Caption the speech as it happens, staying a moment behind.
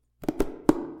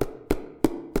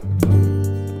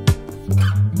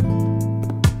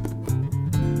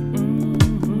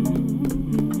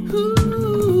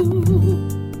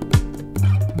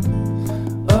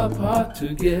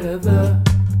together.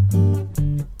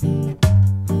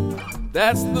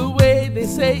 That's the way they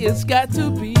say it's got to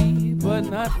be, but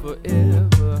not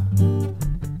forever.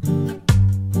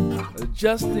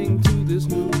 Adjusting to this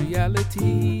new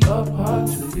reality, apart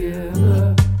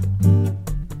together.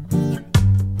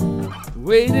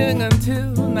 Waiting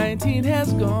until 19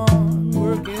 has gone,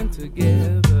 working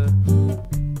together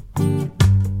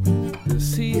to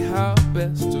see how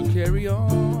best to carry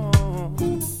on.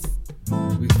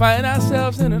 We find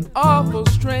ourselves in an awful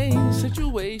strange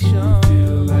situation. We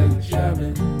feel like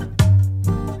jamming,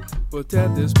 but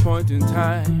at this point in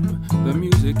time, the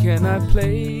music cannot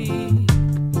play.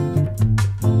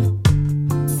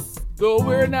 Though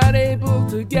we're not able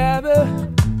to gather,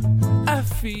 I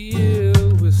feel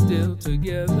we're still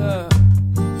together.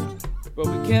 But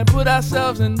we can't put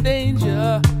ourselves in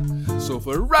danger, so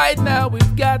for right now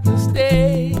we've got to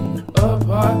stay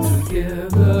apart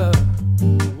together.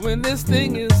 When this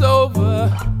thing is over,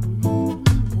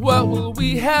 what will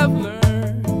we have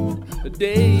learned? The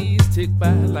days tick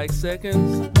by like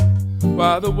seconds,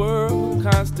 while the world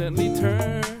constantly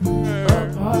turns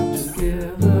apart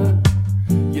together.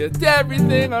 Yet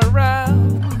everything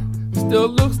around still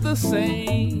looks the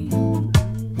same,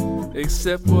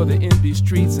 except for the empty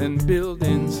streets and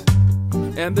buildings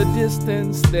and the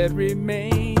distance that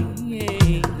remains.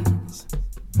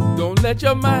 Don't let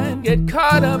your mind get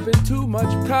caught up in too much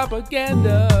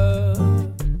propaganda.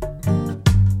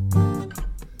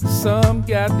 Some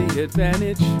got the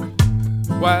advantage,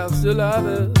 while still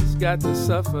others got to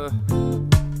suffer.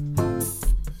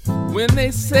 When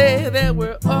they say that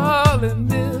we're all in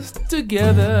this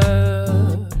together,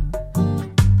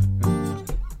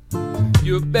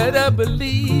 you better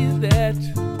believe that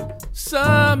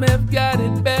some have got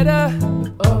it better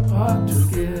apart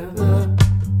together.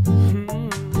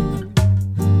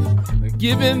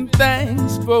 Giving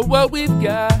thanks for what we've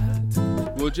got,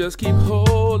 we'll just keep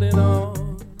holding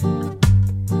on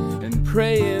and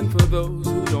praying for those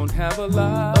who don't have a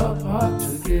lot apart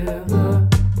together.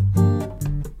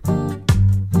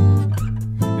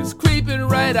 It's creeping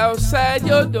right outside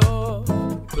your door,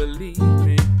 believe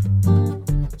me.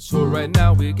 So right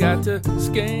now we got to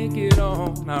skank it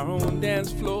on our own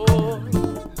dance floor.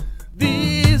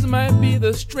 These might be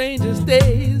the strangest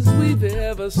days we've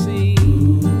ever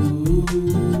seen.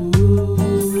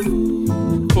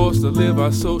 Forced to live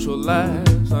our social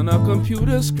lives on a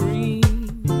computer screen.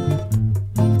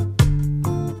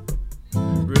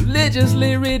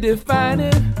 Religiously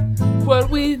redefining what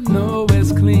we know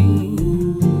as clean,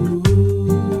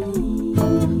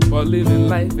 while living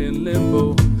life in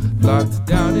limbo, locked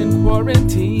down in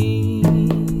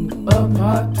quarantine,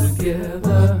 apart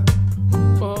together.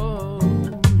 Oh,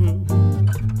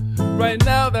 right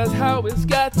now that's how it's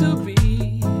got to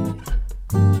be.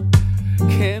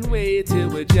 Can't wait till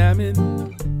we're jamming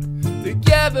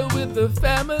together with the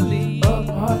family,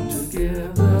 apart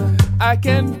together. I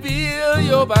can feel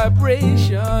your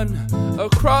vibration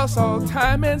across all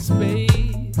time and space.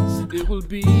 It will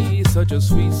be such a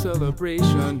sweet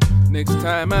celebration next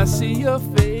time I see your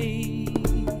face.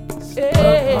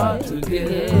 Apart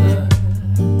together.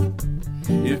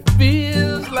 It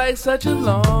feels like such a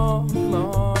long,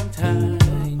 long time.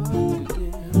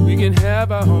 We can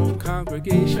have our home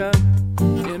congregation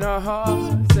in our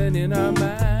hearts and in our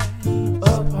minds,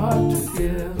 apart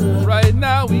together. Right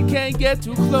now we can't get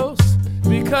too close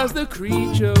because the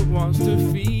creature wants to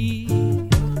feed,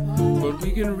 but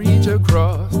we can reach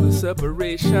across the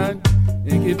separation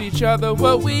and give each other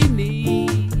what we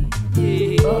need.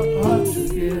 Yeah. Apart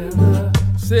together.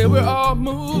 Say we're all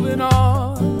moving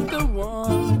on the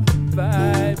one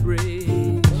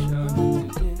vibration,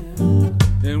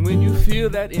 and when you feel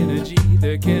that energy,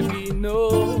 there can be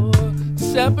no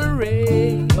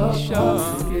separation.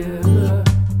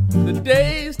 The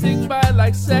days tick by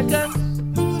like seconds,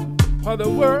 while the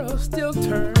world still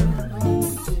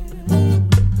turns.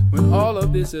 When all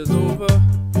of this is over,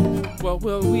 what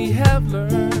will we have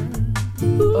learned?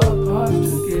 Apart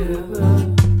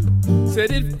together.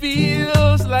 Said it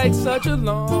feels like such a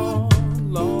long,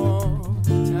 long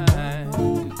time.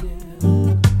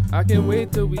 I can't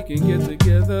wait till we can get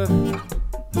together.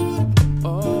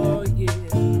 Oh yeah,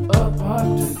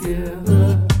 apart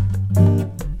together.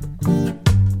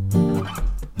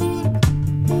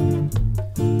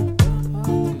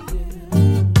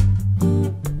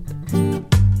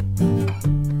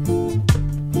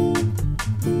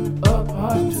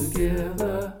 Apart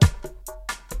together.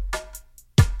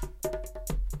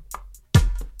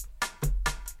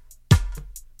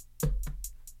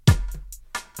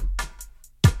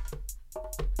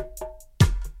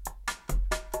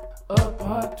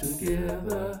 Apart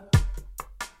together.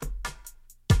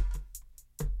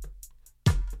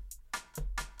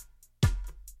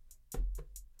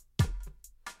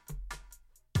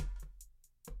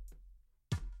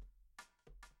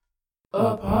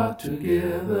 apart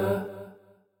together.